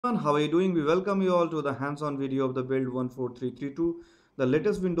How are you doing? We welcome you all to the hands-on video of the build 14332, the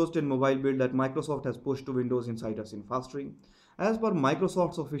latest Windows 10 mobile build that Microsoft has pushed to Windows insiders in fastering. As per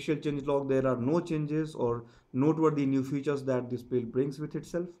Microsoft's official changelog, there are no changes or noteworthy new features that this build brings with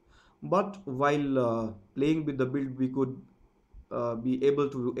itself. But while playing with the build, we could be able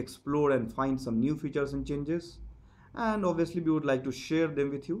to explore and find some new features and changes. And obviously, we would like to share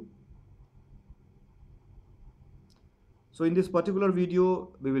them with you. So in this particular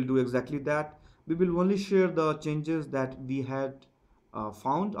video, we will do exactly that. We will only share the changes that we had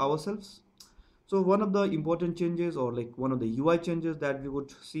found ourselves. So one of the important changes or like one of the UI changes that we would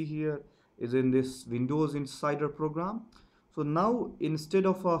see here is in this Windows Insider program. So now instead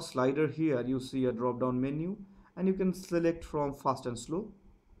of a slider here, you see a drop down menu and you can select from fast and slow.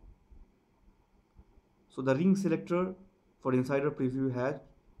 So the ring selector for Insider preview has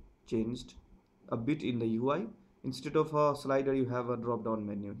changed a bit in the UI. Instead of a slider, you have a drop down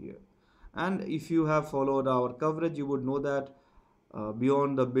menu here. And if you have followed our coverage, you would know that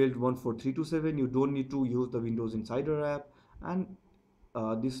beyond the build 14327, you don't need to use the Windows Insider app. And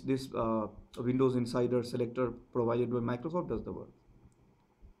this Windows Insider selector provided by Microsoft does the work.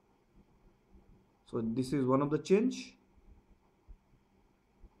 So this is one of the change.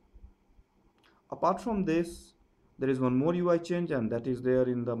 Apart from this, there is one more UI change, and that is there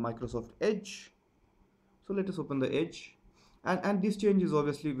in the Microsoft Edge. So let us open the Edge, and this change is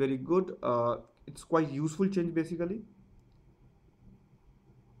obviously very good. It's quite useful change basically.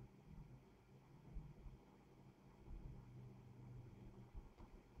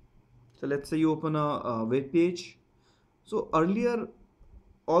 So let's say you open a web page. So earlier,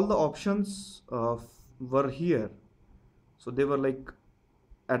 all the options were here. So they were like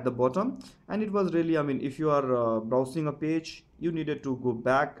at the bottom, and it was really, I mean, if you are browsing a page, you needed to go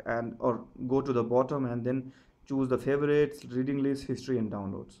back and or go to the bottom and then choose the favorites, reading list, history, and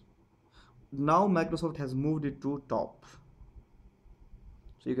downloads. Now Microsoft has moved it to top.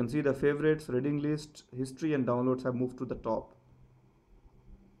 So you can see the favorites, reading list, history, and downloads have moved to the top.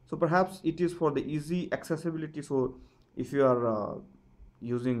 So perhaps it is for the easy accessibility. So if you are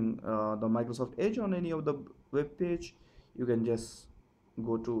using the Microsoft Edge on any of the web page, you can just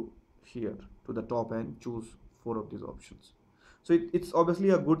go to here to the top and choose four of these options. So it's obviously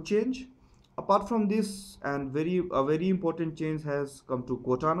a good change. Apart from this, and a very important change has come to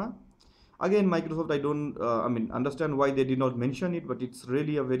Cortana. Again, Microsoft, I don't I mean understand why they did not mention it, but it's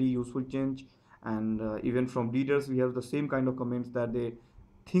really a very useful change. And even from readers, we have the same kind of comments that they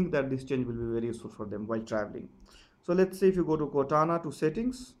think that this change will be very useful for them while traveling. So let's say if you go to Cortana to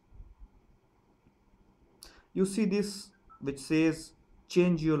settings, you see this which says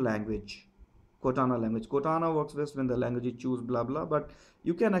change your language. Cortana language. Cortana works best when the language is choose blah blah, but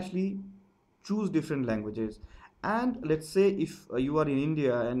you can actually choose different languages. And let's say if you are in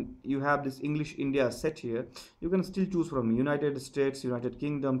India and you have this English India set here, you can still choose from United States, United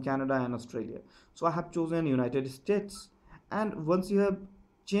Kingdom, Canada, and Australia. So I have chosen United States, and once you have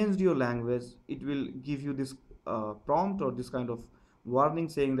changed your language, it will give you this prompt or this kind of warning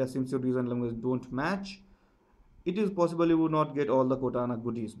saying that since your region language don't match, it is possible you would not get all the Cortana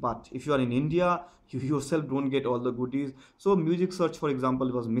goodies. But if you are in India, you yourself don't get all the goodies. So music search, for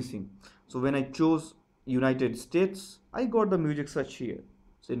example, was missing. So when I chose United States, I got the music search here.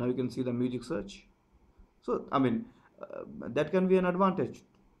 So now you can see the music search. So I mean, that can be an advantage.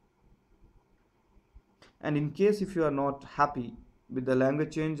 And in case if you are not happy with the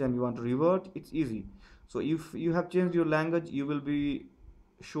language change and you want to revert, it's easy. So if you have changed your language, you will be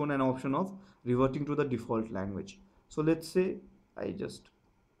shown an option of reverting to the default language. So let's say I just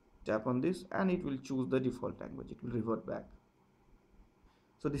tap on this and it will choose the default language. It will revert back.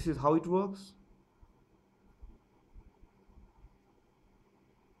 So this is how it works.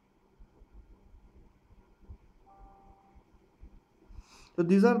 So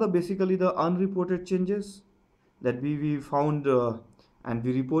these are the basically the unreported changes that we found and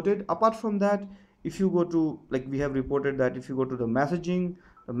we reported. Apart from that, if you go to, like we have reported that if you go to the messaging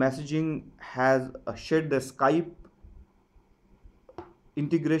has shared the Skype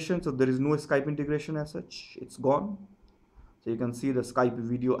integration. So there is no Skype integration as such. It's gone. So you can see the Skype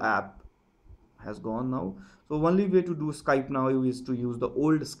video app has gone now. So only way to do Skype now is to use the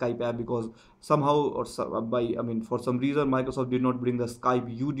old Skype app, because somehow or for some reason Microsoft did not bring the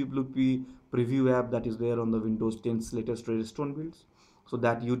Skype UWP preview app that is there on the Windows 10's latest Redstone builds. So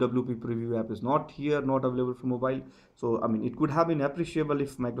that UWP preview app is not here, not available for mobile. So I mean, it could have been appreciable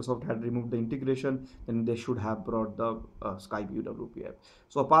if Microsoft had removed the integration, then they should have brought the Skype UWP app.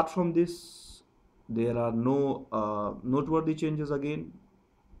 So apart from this, there are no noteworthy changes again.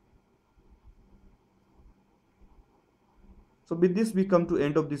 So with this we come to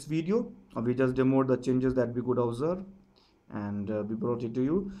end of this video. We just demoed the changes that we could observe, and we brought it to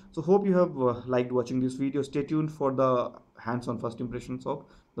you. So hope you have liked watching this video. Stay tuned for the hands-on first impressions of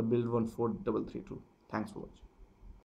the build 14332. Thanks for watching.